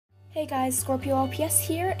Hey guys, Scorpio LPS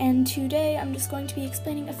here, and today I'm just going to be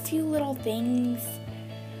explaining a few little things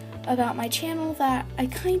about my channel that I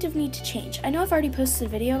kind of need to change. I know I've already posted a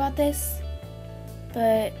video about this,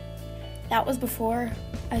 but that was before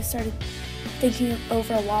I started thinking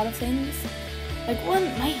over a lot of things. Like, one,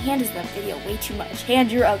 my hand is in that video way too much. Hand,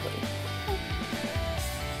 you're ugly.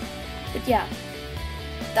 But yeah,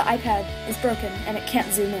 the iPad is broken and it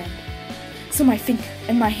can't zoom in. So my finger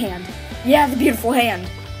and my hand, yeah, the beautiful hand,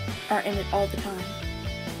 are in it all the time.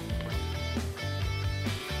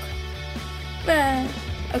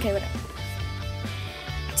 Okay, whatever.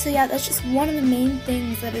 So yeah, that's just one of the main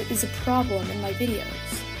things that is a problem in my videos.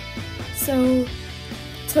 So,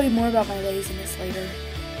 I'll tell you more about my laziness later.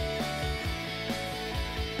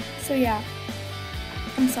 So yeah,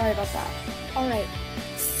 I'm sorry about that. Alright,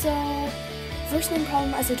 so, first main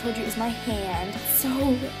problem, as I told you, is my hand. It's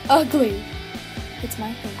so ugly. It's my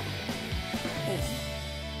hand.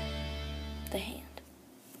 The hand.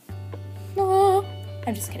 No,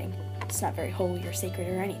 I'm just kidding. It's not very holy or sacred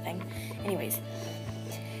or anything. Anyways,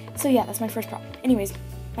 so yeah, that's my first problem. Anyways,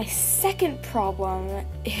 my second problem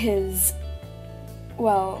is,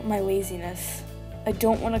 well, my laziness. I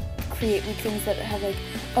don't want to create like things that have like,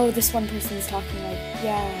 oh, this one person's talking like,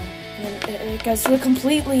 yeah, and then it goes to a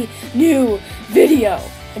completely new video,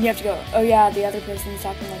 and you have to go, oh yeah, the other person's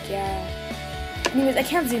talking like, yeah. Anyways, I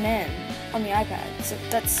can't zoom in on the iPad, so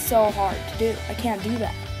that's so hard to do. I can't do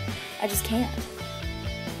that. I just can't.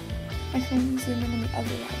 I can only zoom in on the other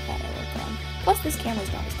iPad I work on. Plus, this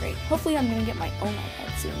camera's not as great. Hopefully, I'm gonna get my own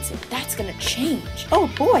iPad soon, so that's gonna change. Oh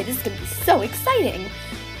boy, this is gonna be so exciting!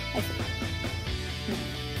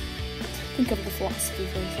 Think of the philosophy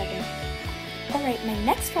for a second. Alright, my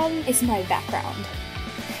next problem is my background.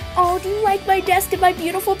 Oh, do you like my desk and my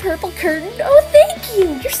beautiful purple curtain? Oh, thank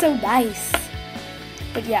you! You're so nice!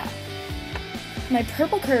 But yeah, my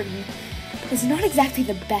purple curtain is not exactly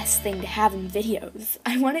the best thing to have in videos.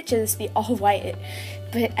 I want it to just be all white,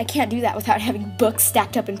 but I can't do that without having books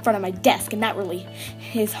stacked up in front of my desk, and that really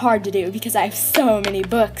is hard to do because I have so many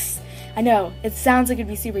books. I know, it sounds like it'd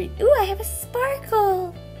be super easy. Ooh, I have a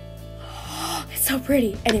sparkle! It's so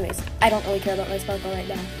pretty. Anyways, I don't really care about my sparkle right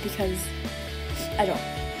now because I don't.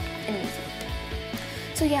 Anyways.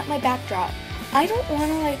 So yeah, my backdrop. I don't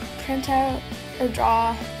want to like print out or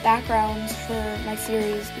draw backgrounds for my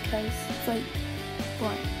series because it's like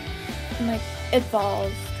boring. And like it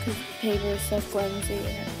falls because the paper is so flimsy and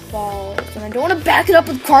it falls, and I don't want to back it up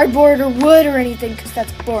with cardboard or wood or anything because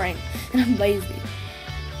that's boring and I'm lazy.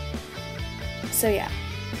 So yeah,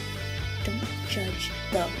 don't judge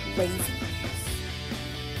the laziness.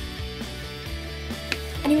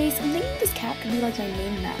 Anyways, I'm thinking this cat could be like my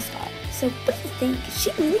main mascot. So what do you think? Is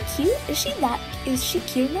she really cute? Is she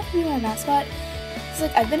cute enough to be my mascot? It's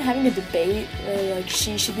like I've been having a debate whether like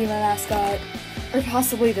she should be my mascot, or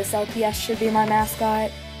possibly this LPS should be my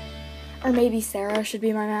mascot, or maybe Sarah should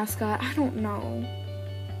be my mascot. I don't know.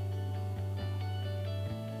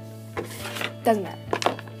 Doesn't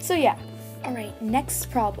matter. So yeah. Alright,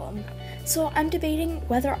 next problem. So I'm debating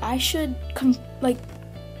whether I should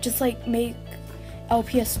just make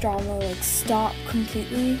LPS drama like stop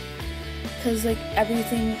completely, because like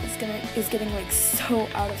everything is getting like so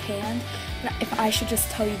out of hand. If I should just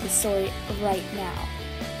tell you the story right now.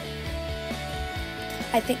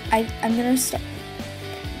 I think I'm gonna stop.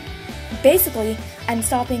 Basically, I'm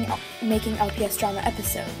stopping making LPS drama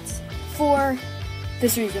episodes for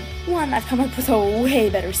this reason. One, I've come up with a way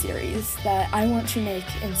better series that I want to make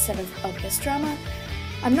instead of LPS drama.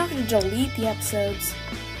 I'm not gonna delete the episodes,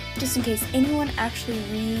 just in case anyone actually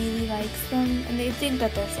really likes them and they think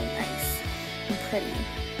that they're so nice and pretty.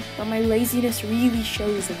 But my laziness really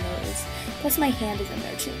shows in those. Plus my hand is in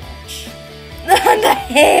there too much. The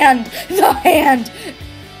hand! The hand!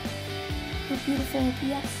 The beautiful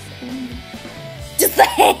LPS. Just the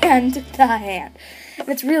hand! The hand. And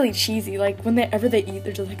it's really cheesy. Like whenever they eat,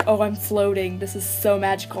 they're just like, oh, I'm floating. This is so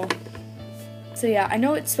magical. So yeah, I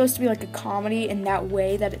know it's supposed to be like a comedy in that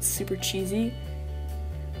way that it's super cheesy.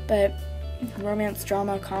 But romance,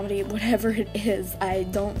 drama, comedy, whatever it is, I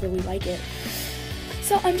don't really like it.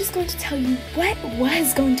 So I'm just going to tell you what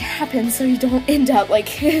was going to happen so you don't end up like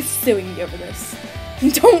suing me over this.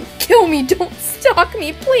 Don't kill me, don't stalk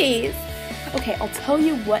me, please. Okay, I'll tell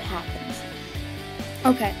you what happens.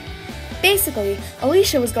 Okay, basically,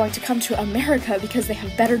 Alicia was going to come to America because they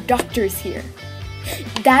have better doctors here.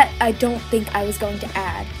 That I don't think I was going to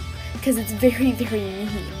add, because it's very, very mean.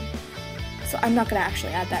 So I'm not going to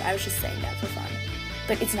actually add that, I was just saying that for fun.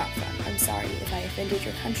 But it's not fun. I'm sorry if I offended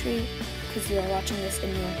your country, because you are watching this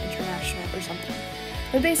in New York International or something.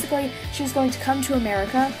 But basically, she was going to come to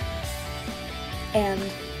America and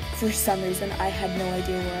for some reason. I had no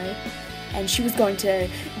idea why. And she was going to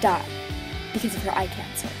die because of her eye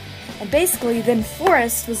cancer. And basically, then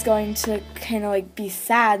Forrest was going to kind of like be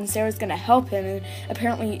sad, and Sarah was going to help him, and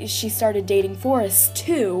apparently she started dating Forrest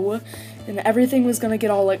too, and everything was going to get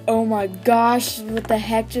all like, oh my gosh, what the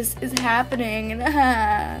heck just is happening, and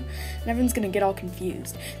everyone's going to get all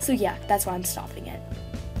confused. So yeah, that's why I'm stopping it.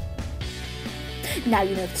 Now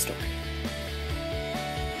you know the story.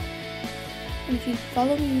 And if you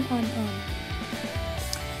follow me on,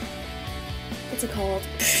 what's it called?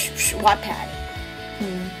 Wattpad.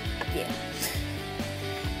 Yeah.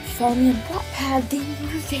 If you follow me on Wattpad, then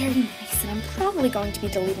you're very nice, and I'm probably going to be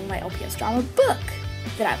deleting my LPS drama book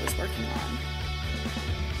that I was working on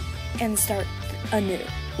and start anew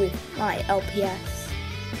with my LPS,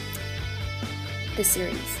 the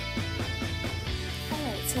series.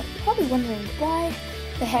 Alright, so you're probably wondering why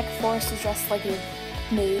the heck Forrest is dressed like a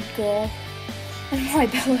maid girl and why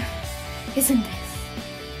Bella is in this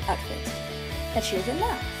outfit that she is in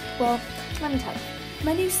now. Well, let me tell you.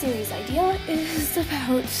 My new series idea is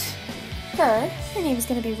about her. Her name is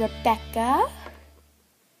going to be Rebecca.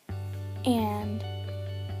 And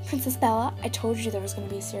Princess Bella. I told you there was going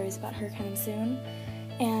to be a series about her coming soon.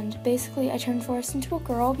 And basically, I turned Forrest into a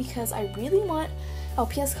girl because I really want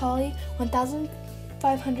LPS Collie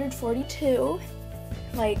 1542.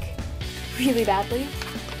 Like, really badly.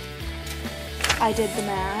 I did the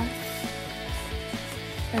math.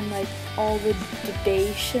 And, like, all the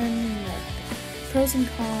debation, pros and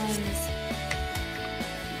cons.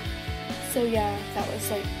 So yeah, that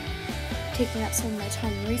was like taking up some of my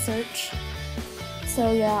time in research.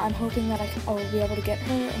 So yeah, I'm hoping that I'll be able to get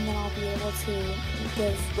her, and then I'll be able to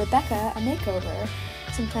give Rebecca a makeover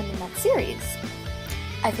sometime in that series.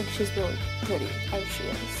 I think she's really pretty as she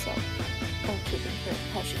is, so I'm keeping her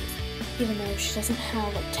how she is. Even though she doesn't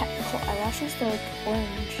have like technical eyelashes, they're like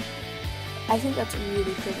orange. I think that's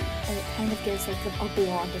really pretty, and it kind of gives like a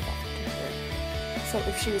blonde effect to her. So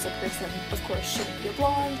if she was a person, of course, she would be a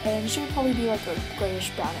blonde, and she would probably be like a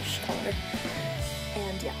grayish-brownish color.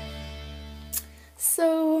 And yeah.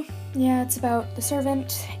 So, yeah, it's about the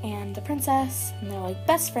servant and the princess, and they're like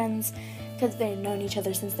best friends because they've known each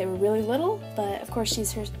other since they were really little, but of course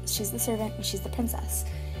she's the servant and she's the princess.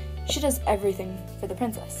 She does everything for the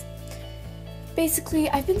princess. Basically,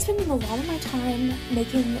 I've been spending a lot of my time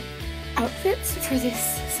making outfits for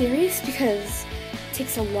this series because it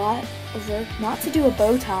takes a lot of work not to do a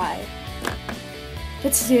bow tie,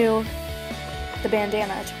 but to do the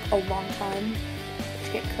bandana. It took a long time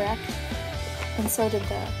to get correct, and so did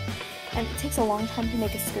and it takes a long time to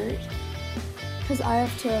make a skirt because I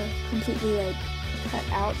have to completely like cut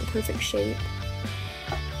out the perfect shape,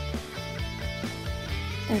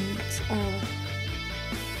 and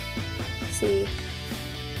see,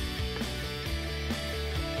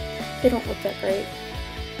 they don't look that great.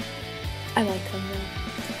 I like them though.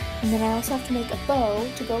 And then I also have to make a bow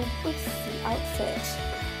to go with the outfit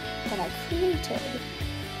that I created.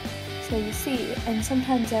 So you see, and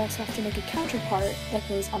sometimes I also have to make a counterpart that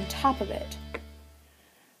goes on top of it.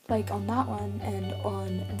 Like on that one and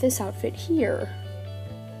on this outfit here.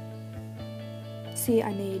 See,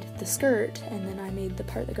 I made the skirt and then I made the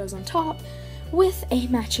part that goes on top with a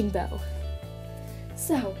matching bow.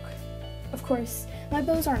 So, of course, my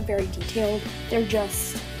bows aren't very detailed. They're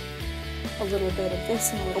just a little bit of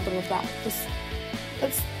this and a little bit of that.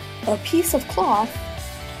 It's a piece of cloth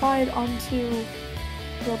tied onto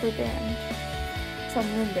rubber band from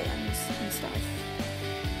rim bands and stuff.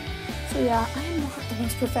 So yeah, I am not the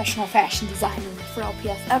most professional fashion designer for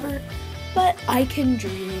LPS ever, but I can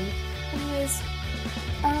dream. Anyways,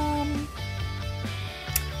 I'm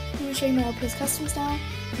gonna show you my LPS customs now.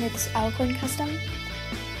 I made this Alicorn custom.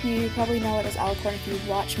 You probably know it as Alicorn if you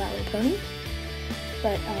watch My Little Pony.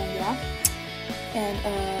 But, yeah. And,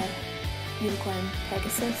 Unicorn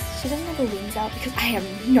Pegasus. She doesn't have her wings out because I have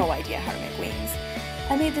no idea how to make wings.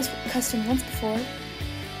 I made this custom once before,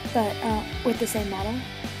 but, with the same model.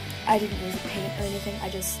 I didn't use paint or anything. I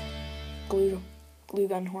just glued glue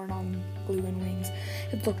gun horn on glue gun wings.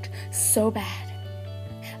 It looked so bad.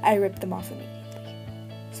 I ripped them off immediately.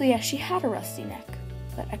 So yeah, she had a rusty neck,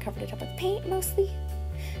 but I covered it up with paint mostly.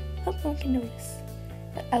 Hope no one can notice.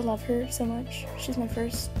 But I love her so much. She's my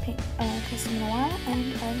first paint custom in a while,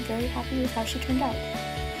 and I'm very happy with how she turned out.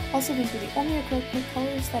 Also, these were the only acrylic paint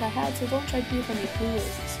colors that I had, so don't judge me if I made blue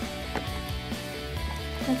roses.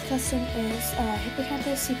 Next custom is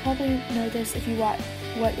Hippocampus. You probably know this if you watch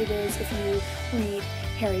what it is if you read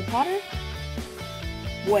Harry Potter.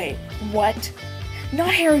 Wait, what?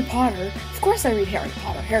 Not Harry Potter. Of course I read Harry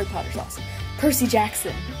Potter. Harry Potter's awesome. Percy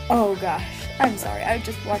Jackson. Oh gosh, I'm sorry. I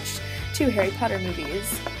just watched 2 Harry Potter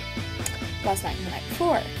movies last night and the night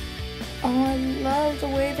before. Oh, I love the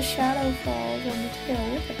way the shadow falls on the tail.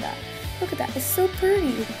 Look at that. Look at that. It's so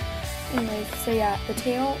pretty. Anyways, so yeah, the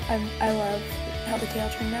tail, I love how the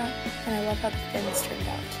tail turned out, and I love how the fins turned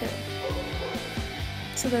out too.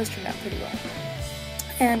 So those turned out pretty well.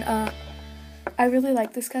 And I really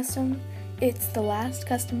like this custom. It's the last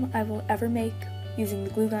custom I will ever make using the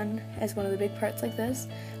glue gun as one of the big parts like this.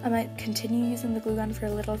 I might continue using the glue gun for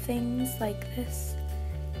little things like this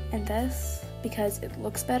and this because it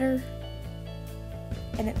looks better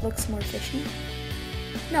and it looks more fishy.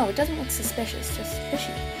 No, it doesn't look suspicious, just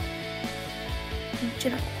fishy. In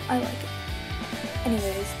general, I like it.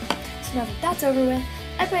 Anyways, so now that that's over with,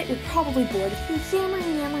 I bet you're probably bored of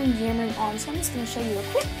yammering on, so I'm just going to show you a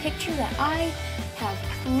quick picture that I have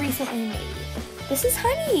recently made. This is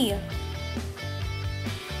Honey.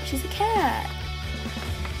 She's a cat.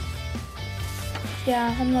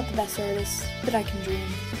 Yeah, I'm not the best artist, but I can dream.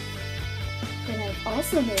 And I've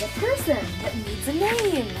also made a person that needs a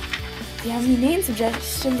name. If you have any name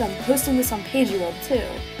suggestions, I'm posting this on Pagey World too.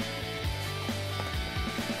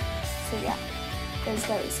 So yeah, there's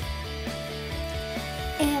those.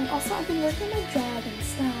 And also I've been working on my dragon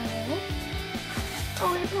style.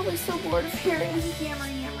 Oh, you're probably so bored of hearing me yammer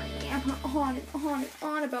on and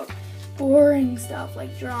on about boring stuff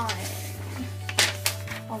like drawing.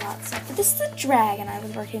 All that stuff. But this is a dragon I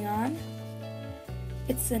was working on.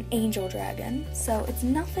 It's an angel dragon, so it's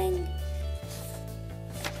nothing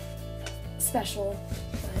special,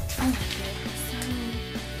 but I like it, so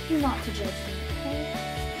you're not to judge me, okay?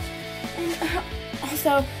 And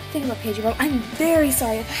also, thinking about Pagey World, I'm very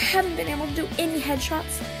sorry if I haven't been able to do any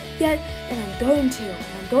headshots yet, and I'm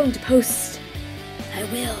going to post. I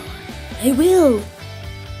will.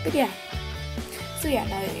 But yeah. So yeah,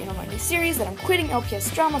 now that you know my new series that I'm quitting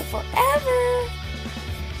LPS Drama forever,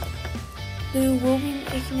 Lou will be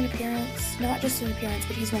making an appearance. Not just an appearance,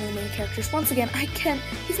 but he's one of the main characters. Once again,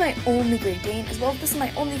 he's my only Great Dane, as well as this is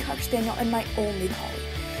my only Cocker Spaniel and my only Collie.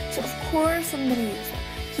 So of course I'm going to use him.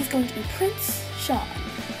 He's going to be Prince Sean.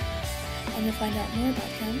 And you'll find out more about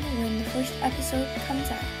him when the first episode comes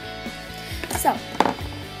out. So,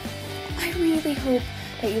 I really hope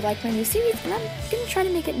that you like my new series, and I'm going to try to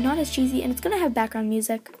make it not as cheesy, and it's going to have background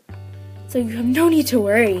music. So you have no need to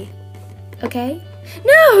worry. Okay?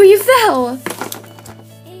 No, you fell!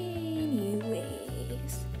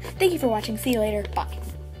 Anyways, thank you for watching. See you later. Bye.